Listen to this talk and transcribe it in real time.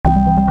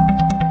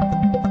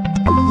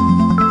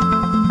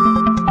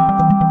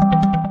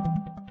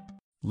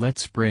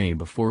Let's pray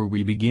before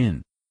we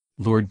begin.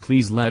 Lord,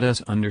 please let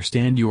us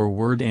understand your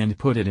word and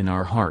put it in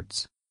our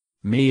hearts.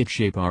 May it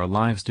shape our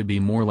lives to be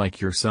more like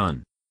your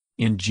Son.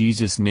 In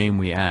Jesus' name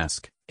we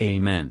ask,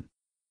 Amen.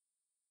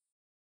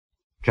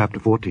 Chapter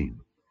 14.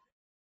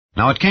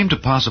 Now it came to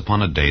pass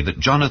upon a day that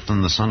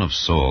Jonathan the son of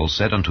Saul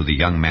said unto the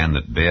young man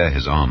that bare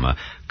his armor,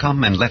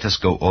 Come and let us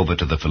go over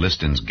to the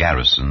Philistines'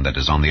 garrison that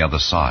is on the other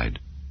side.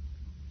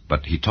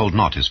 But he told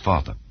not his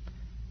father.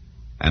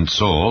 And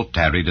Saul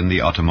tarried in the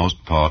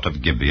uttermost part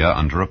of Gibeah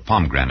under a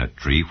pomegranate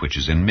tree which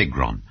is in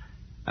Migron,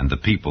 and the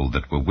people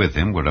that were with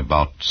him were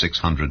about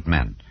 600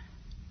 men.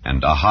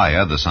 And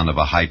Ahiah the son of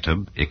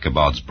Ahitub,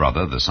 Ichabod's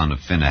brother, the son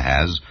of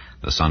Phinehas,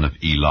 the son of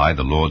Eli,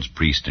 the Lord's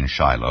priest in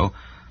Shiloh,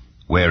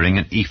 wearing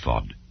an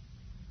ephod.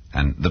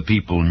 And the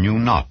people knew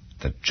not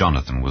that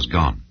Jonathan was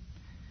gone.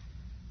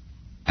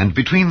 And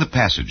between the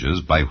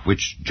passages by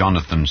which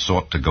Jonathan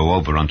sought to go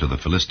over unto the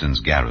Philistines'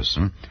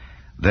 garrison,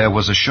 there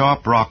was a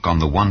sharp rock on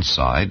the one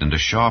side, and a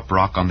sharp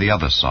rock on the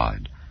other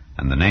side,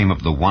 and the name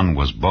of the one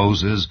was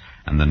Bozez,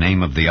 and the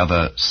name of the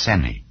other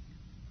Seni.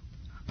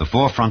 The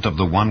forefront of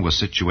the one was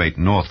situate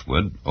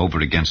northward, over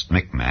against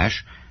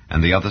Michmash,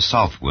 and the other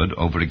southward,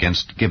 over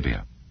against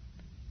Gibeah.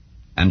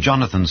 And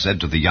Jonathan said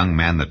to the young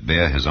man that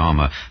bare his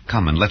armor,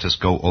 Come and let us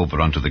go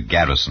over unto the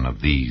garrison of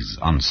these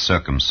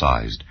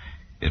uncircumcised.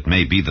 It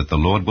may be that the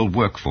Lord will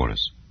work for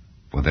us,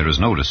 for there is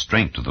no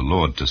restraint to the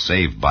Lord to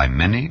save by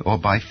many or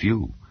by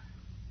few.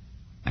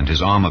 And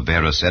his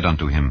armor-bearer said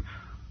unto him,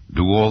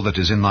 Do all that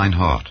is in thine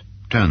heart.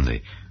 Turn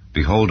thee.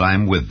 Behold, I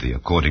am with thee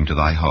according to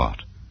thy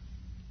heart.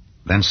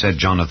 Then said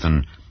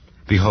Jonathan,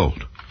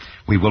 Behold,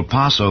 we will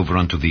pass over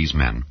unto these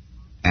men,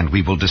 and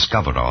we will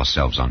discover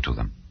ourselves unto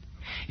them.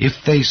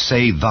 If they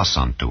say thus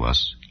unto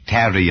us,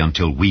 Tarry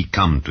until we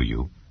come to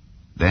you,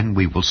 then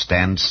we will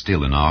stand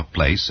still in our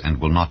place, and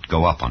will not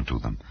go up unto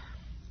them.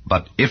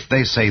 But if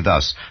they say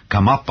thus,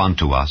 Come up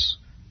unto us,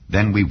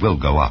 then we will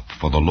go up,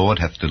 for the Lord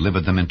hath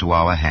delivered them into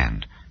our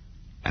hand,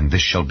 and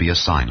this shall be a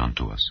sign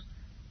unto us.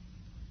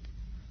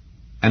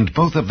 And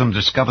both of them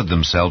discovered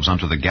themselves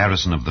unto the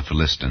garrison of the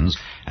Philistines,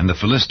 and the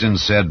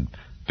Philistines said,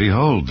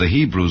 Behold, the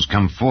Hebrews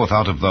come forth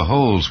out of the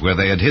holes where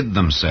they had hid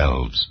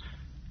themselves.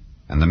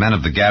 And the men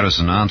of the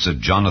garrison answered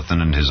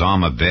Jonathan and his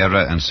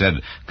armor-bearer, and said,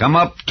 Come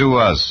up to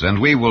us,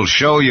 and we will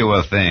show you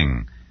a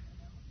thing.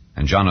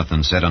 And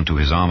Jonathan said unto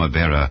his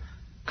armor-bearer,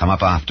 Come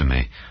up after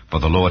me, for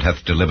the Lord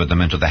hath delivered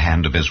them into the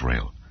hand of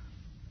Israel.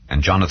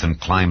 And Jonathan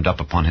climbed up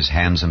upon his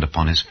hands and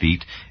upon his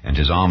feet, and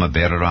his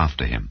armor-bearer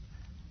after him.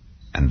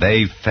 And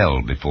they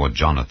fell before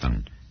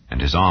Jonathan,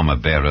 and his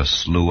armor-bearer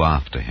slew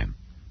after him.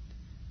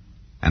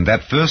 And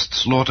that first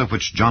slaughter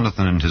which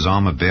Jonathan and his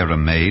armor-bearer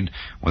made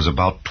was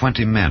about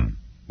 20 men,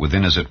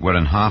 within as it were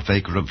an half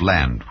acre of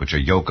land, which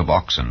a yoke of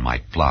oxen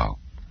might plough.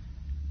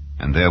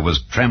 And there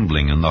was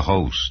trembling in the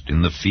host,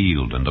 in the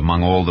field, and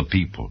among all the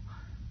people.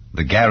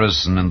 The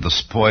garrison and the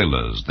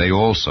spoilers, they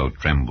also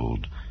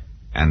trembled,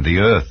 and the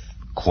earth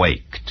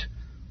quaked,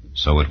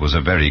 so it was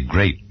a very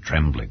great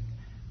trembling.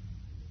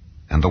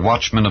 And the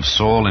watchmen of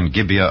Saul and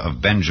Gibeah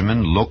of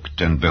Benjamin looked,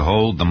 and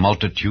behold, the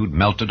multitude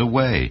melted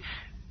away,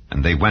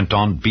 and they went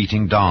on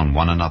beating down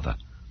one another.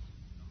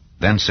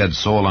 Then said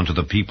Saul unto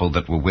the people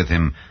that were with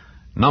him,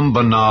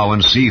 Number now,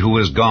 and see who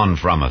is gone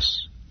from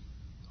us.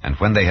 And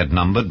when they had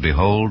numbered,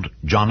 behold,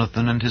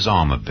 Jonathan and his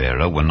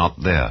armor-bearer were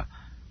not there.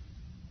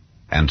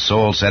 And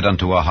Saul said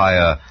unto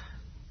Ahiah,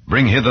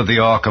 Bring hither the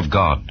ark of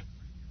God.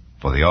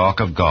 For the ark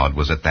of God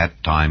was at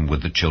that time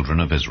with the children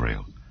of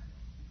Israel.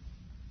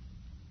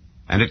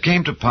 And it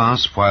came to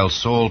pass, while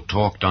Saul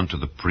talked unto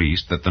the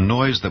priest, that the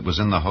noise that was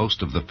in the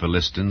host of the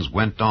Philistines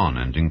went on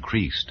and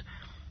increased.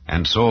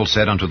 And Saul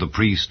said unto the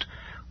priest,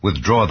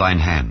 Withdraw thine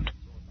hand.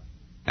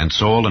 And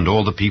Saul and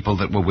all the people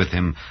that were with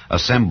him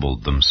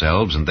assembled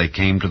themselves, and they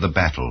came to the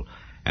battle.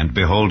 And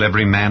behold,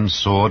 every man's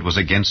sword was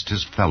against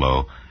his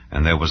fellow,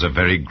 and there was a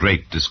very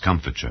great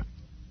discomfiture.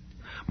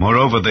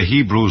 Moreover, the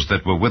Hebrews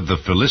that were with the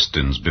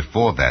Philistines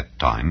before that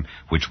time,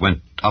 which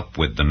went up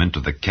with them into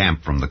the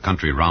camp from the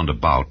country round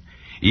about,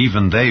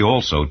 even they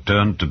also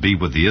turned to be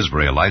with the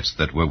Israelites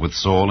that were with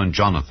Saul and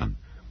Jonathan.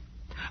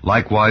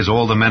 Likewise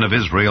all the men of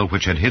Israel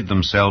which had hid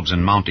themselves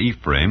in Mount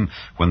Ephraim,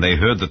 when they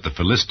heard that the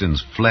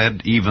Philistines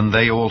fled, even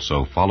they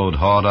also followed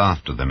hard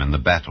after them in the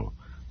battle.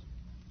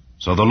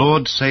 So the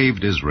Lord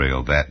saved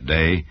Israel that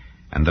day,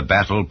 and the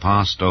battle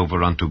passed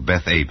over unto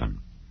Beth-aven.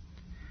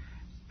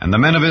 And the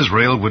men of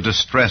Israel were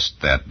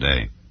distressed that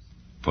day,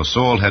 for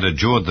Saul had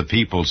adjured the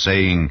people,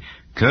 saying,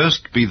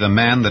 Cursed be the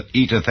man that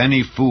eateth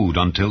any food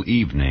until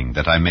evening,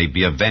 that I may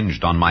be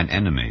avenged on mine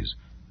enemies.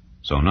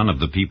 So none of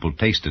the people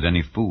tasted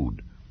any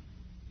food.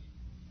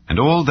 And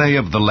all they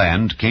of the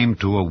land came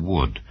to a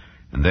wood,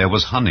 and there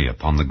was honey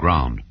upon the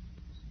ground.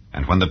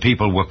 And when the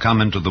people were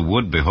come into the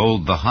wood,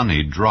 behold, the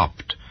honey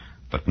dropped,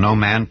 but no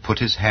man put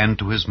his hand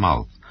to his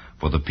mouth,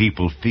 for the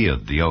people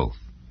feared the oath.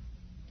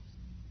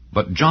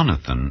 But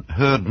Jonathan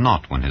heard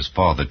not when his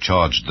father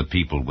charged the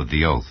people with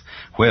the oath.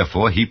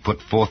 Wherefore he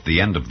put forth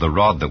the end of the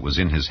rod that was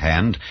in his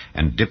hand,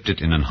 and dipped it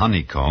in an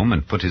honeycomb,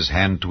 and put his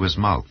hand to his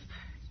mouth.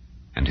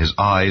 And his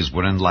eyes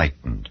were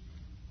enlightened.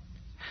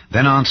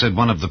 Then answered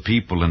one of the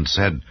people and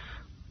said,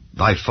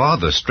 Thy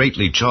father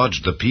straitly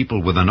charged the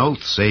people with an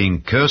oath,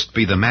 saying, Cursed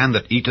be the man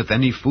that eateth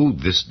any food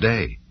this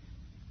day.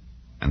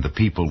 And the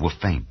people were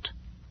faint.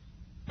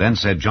 Then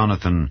said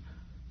Jonathan,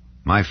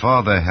 My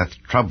father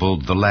hath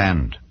troubled the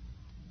land.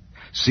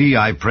 See,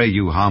 I pray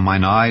you, how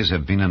mine eyes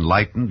have been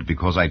enlightened,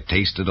 because I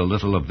tasted a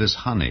little of this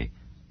honey.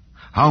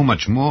 How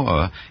much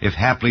more, if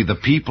haply the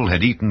people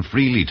had eaten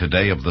freely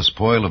today of the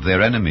spoil of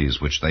their enemies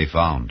which they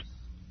found?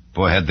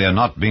 For had there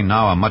not been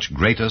now a much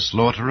greater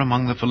slaughter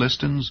among the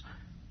Philistines?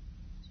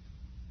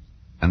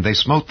 And they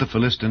smote the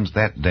Philistines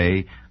that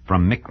day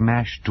from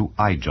Michmash to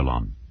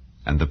Aijalon,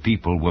 and the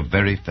people were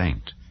very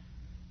faint.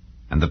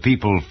 And the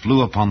people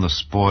flew upon the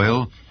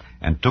spoil,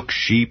 and took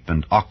sheep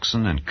and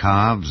oxen and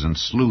calves, and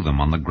slew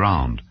them on the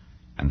ground,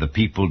 and the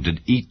people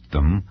did eat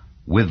them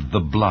with the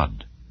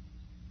blood.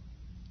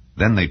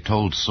 Then they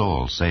told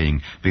Saul,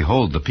 saying,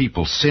 Behold, the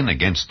people sin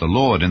against the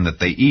Lord, in that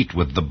they eat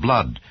with the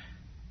blood.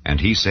 And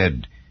he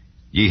said,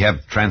 Ye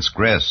have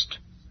transgressed.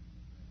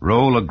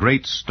 Roll a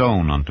great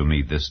stone unto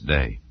me this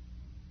day.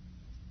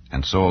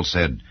 And Saul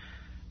said,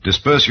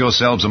 Disperse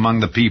yourselves among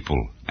the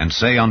people, and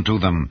say unto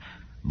them,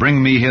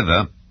 Bring me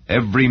hither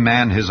every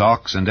man his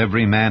ox, and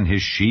every man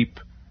his sheep,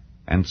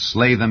 and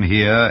slay them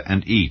here,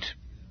 and eat.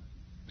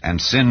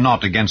 And sin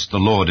not against the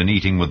Lord in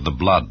eating with the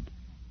blood.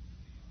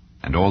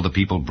 And all the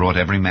people brought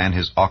every man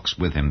his ox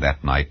with him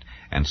that night,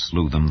 and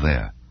slew them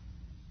there.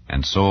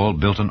 And Saul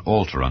built an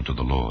altar unto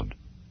the Lord.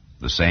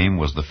 The same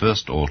was the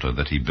first altar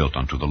that he built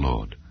unto the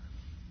Lord.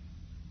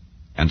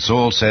 And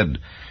Saul said,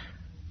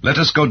 Let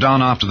us go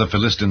down after the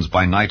Philistines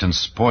by night, and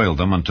spoil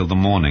them until the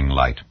morning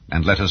light,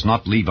 and let us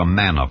not leave a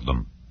man of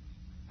them.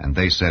 And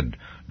they said,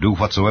 Do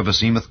whatsoever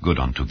seemeth good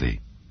unto thee.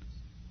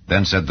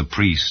 Then said the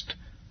priest,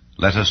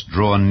 Let us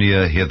draw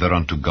near hither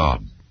unto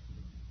God.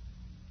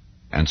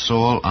 And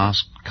Saul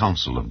asked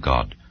counsel of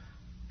God,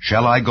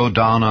 Shall I go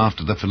down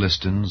after the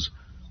Philistines?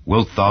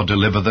 Wilt thou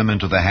deliver them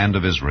into the hand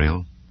of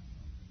Israel?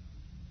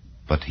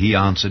 But he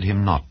answered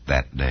him not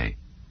that day.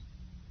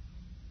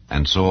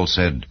 And Saul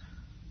said,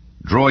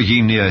 Draw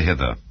ye near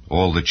hither,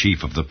 all the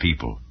chief of the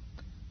people,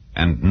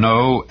 and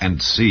know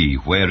and see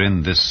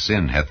wherein this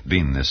sin hath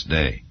been this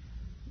day.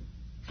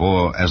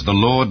 For as the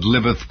Lord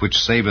liveth which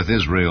saveth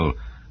Israel,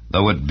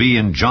 though it be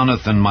in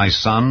Jonathan my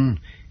son,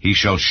 he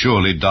shall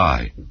surely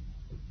die.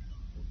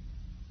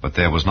 But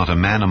there was not a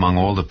man among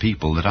all the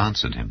people that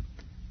answered him.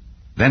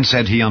 Then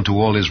said he unto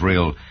all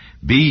Israel,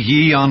 Be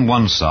ye on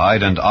one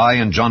side, and I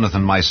and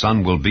Jonathan my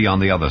son will be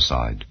on the other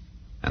side.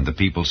 And the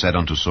people said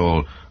unto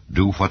Saul,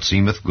 Do what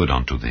seemeth good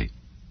unto thee.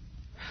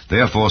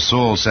 Therefore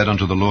Saul said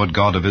unto the Lord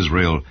God of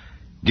Israel,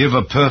 Give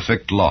a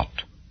perfect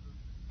lot.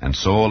 And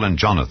Saul and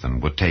Jonathan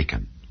were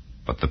taken,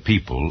 but the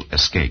people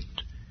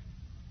escaped.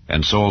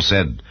 And Saul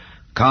said,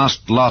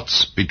 Cast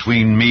lots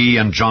between me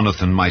and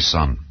Jonathan my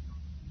son.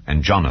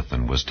 And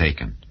Jonathan was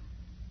taken.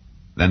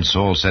 Then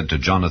Saul said to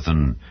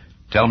Jonathan,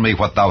 Tell me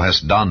what thou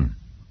hast done.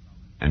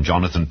 And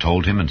Jonathan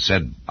told him and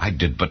said, I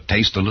did but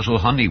taste a little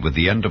honey with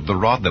the end of the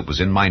rod that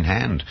was in mine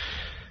hand,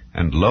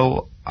 and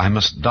lo, I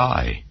must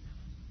die.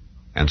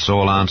 And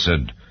Saul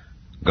answered,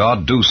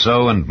 God do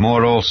so, and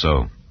more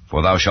also,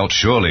 for thou shalt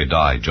surely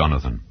die,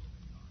 Jonathan.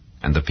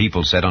 And the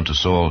people said unto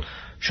Saul,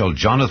 Shall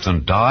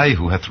Jonathan die,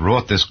 who hath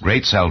wrought this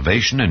great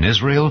salvation in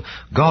Israel?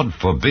 God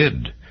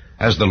forbid.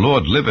 As the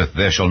Lord liveth,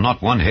 there shall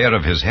not one hair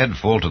of his head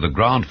fall to the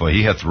ground, for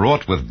he hath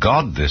wrought with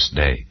God this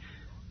day.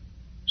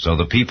 So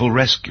the people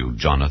rescued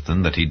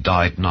Jonathan, that he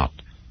died not.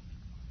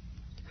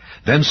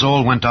 Then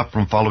Saul went up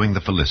from following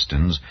the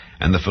Philistines,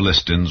 and the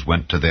Philistines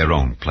went to their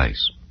own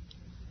place.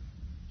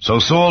 So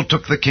Saul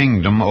took the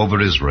kingdom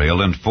over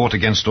Israel, and fought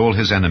against all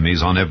his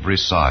enemies on every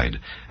side,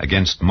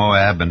 against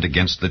Moab, and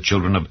against the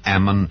children of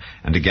Ammon,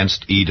 and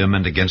against Edom,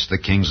 and against the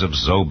kings of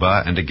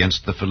Zobah, and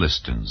against the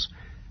Philistines.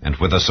 And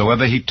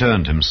whithersoever he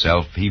turned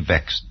himself, he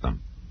vexed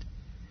them.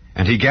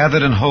 And he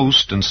gathered an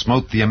host, and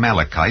smote the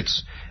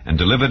Amalekites, and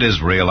delivered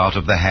Israel out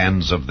of the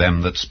hands of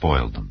them that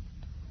spoiled them.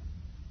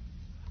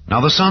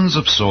 Now the sons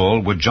of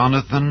Saul were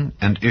Jonathan,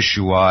 and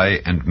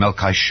Ishuai, and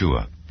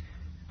Melchishua.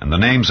 And the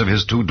names of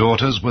his 2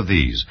 daughters were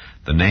these,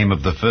 the name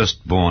of the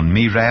firstborn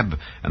Merab,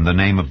 and the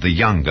name of the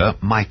younger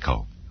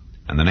Michal.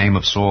 And the name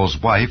of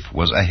Saul's wife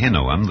was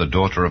Ahinoam, the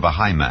daughter of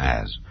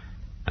Ahimaaz.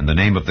 And the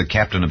name of the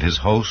captain of his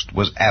host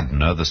was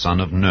Abner, the son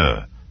of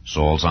Ner,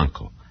 Saul's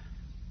uncle.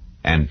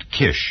 And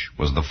Kish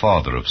was the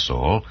father of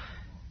Saul,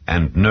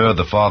 and Ner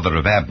the father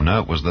of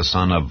Abner was the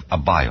son of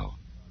Abiel.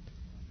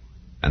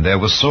 And there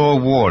was sore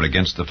war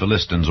against the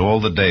Philistines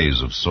all the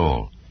days of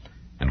Saul.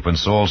 And when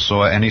Saul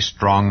saw any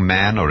strong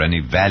man or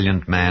any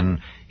valiant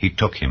man, he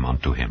took him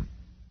unto him.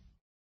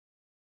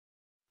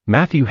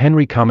 Matthew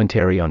Henry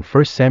Commentary on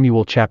 1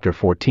 Samuel chapter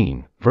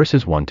 14,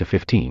 verses 1 to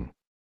 15.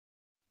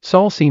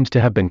 Saul seems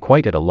to have been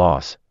quite at a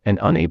loss, and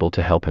unable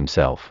to help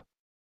himself.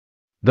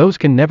 Those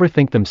can never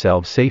think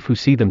themselves safe who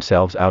see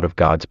themselves out of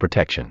God's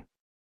protection.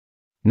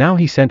 Now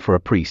he sent for a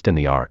priest in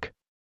the ark.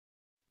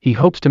 He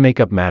hopes to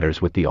make up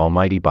matters with the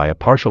Almighty by a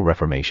partial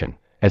reformation,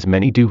 as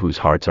many do whose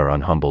hearts are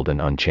unhumbled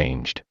and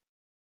unchanged.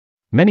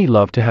 Many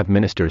love to have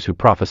ministers who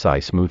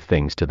prophesy smooth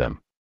things to them.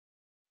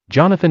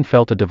 Jonathan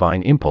felt a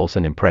divine impulse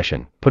and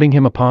impression, putting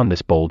him upon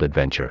this bold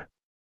adventure.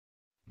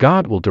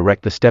 God will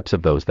direct the steps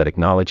of those that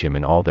acknowledge him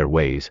in all their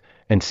ways,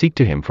 and seek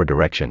to him for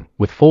direction,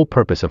 with full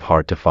purpose of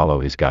heart to follow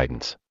his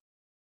guidance.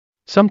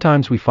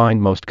 Sometimes we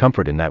find most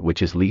comfort in that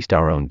which is least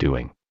our own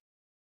doing,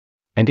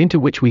 and into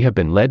which we have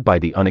been led by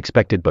the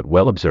unexpected but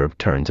well-observed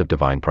turns of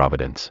divine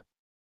providence.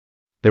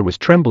 There was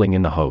trembling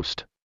in the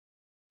host.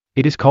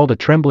 It is called a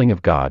trembling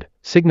of God,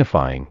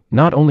 signifying,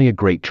 not only a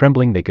great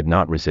trembling they could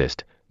not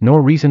resist,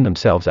 nor reason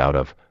themselves out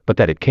of, but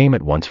that it came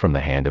at once from the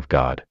hand of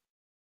God.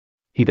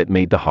 He that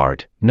made the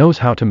heart, knows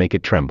how to make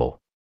it tremble.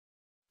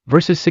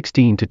 Verses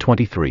 16 to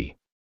 23.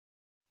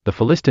 The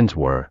Philistines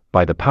were,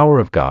 by the power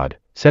of God,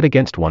 set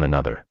against one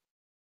another.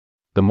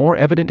 The more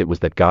evident it was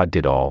that God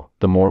did all,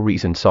 the more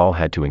reason Saul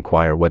had to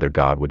inquire whether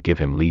God would give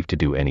him leave to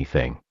do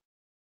anything.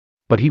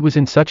 But he was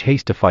in such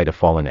haste to fight a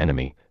fallen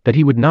enemy, that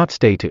he would not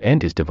stay to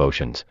end his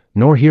devotions,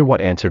 nor hear what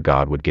answer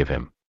God would give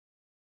him.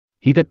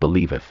 He that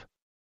believeth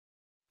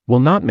will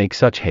not make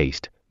such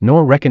haste,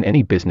 nor reckon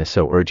any business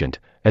so urgent,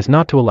 as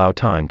not to allow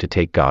time to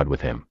take God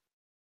with him.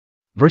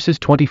 Verses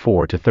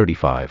 24 to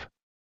 35.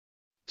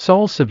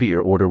 Saul's severe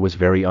order was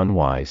very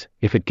unwise.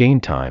 If it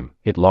gained time,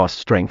 it lost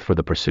strength for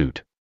the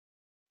pursuit.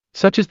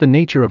 Such is the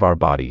nature of our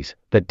bodies,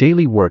 that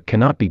daily work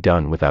cannot be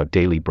done without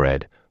daily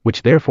bread,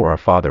 which therefore our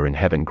Father in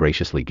heaven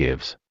graciously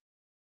gives.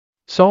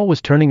 Saul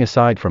was turning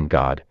aside from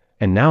God,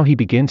 and now he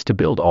begins to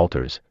build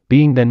altars,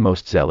 being then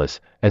most zealous,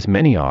 as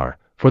many are,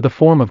 for the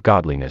form of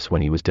godliness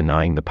when he was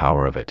denying the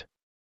power of it.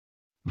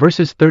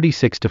 Verses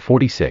 36 to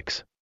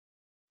 46.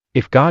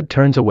 If God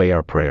turns away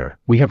our prayer,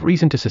 we have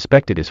reason to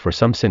suspect it is for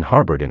some sin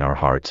harbored in our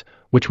hearts,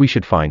 which we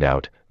should find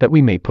out, that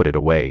we may put it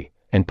away,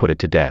 and put it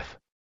to death.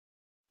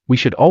 We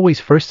should always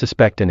first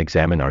suspect and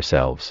examine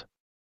ourselves.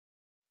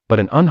 But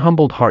an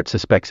unhumbled heart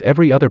suspects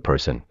every other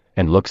person,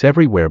 and looks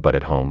everywhere but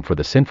at home for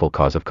the sinful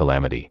cause of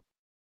calamity.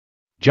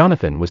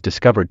 Jonathan was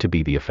discovered to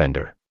be the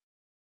offender.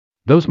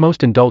 Those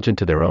most indulgent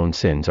to their own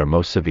sins are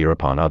most severe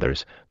upon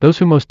others. Those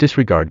who most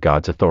disregard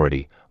God's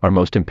authority are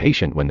most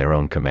impatient when their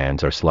own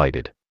commands are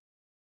slighted.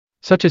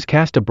 Such as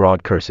cast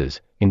abroad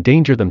curses,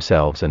 endanger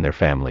themselves and their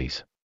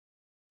families.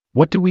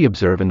 What do we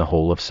observe in the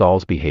whole of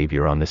Saul's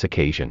behavior on this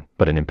occasion,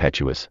 but an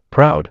impetuous,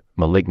 proud,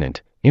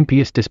 malignant,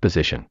 impious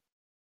disposition?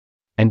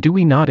 And do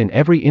we not in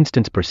every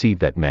instance perceive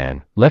that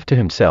man, left to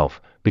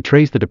himself,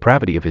 betrays the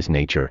depravity of his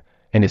nature,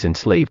 and is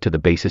enslaved to the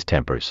basest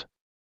tempers?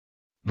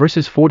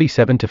 Verses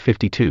 47 to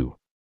 52.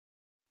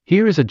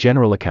 Here is a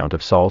general account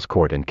of Saul's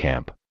court and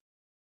camp.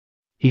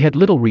 He had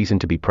little reason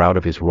to be proud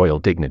of his royal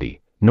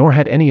dignity, nor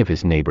had any of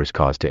his neighbors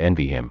cause to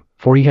envy him,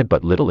 for he had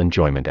but little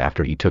enjoyment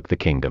after he took the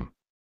kingdom.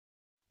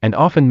 And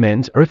often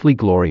men's earthly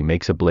glory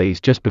makes a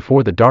blaze just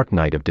before the dark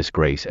night of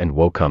disgrace and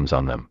woe comes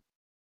on them.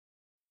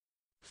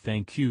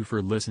 Thank you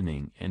for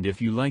listening, and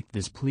if you liked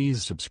this,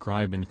 please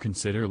subscribe and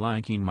consider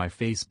liking my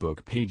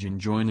Facebook page and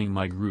joining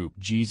my group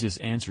Jesus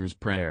Answers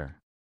Prayer.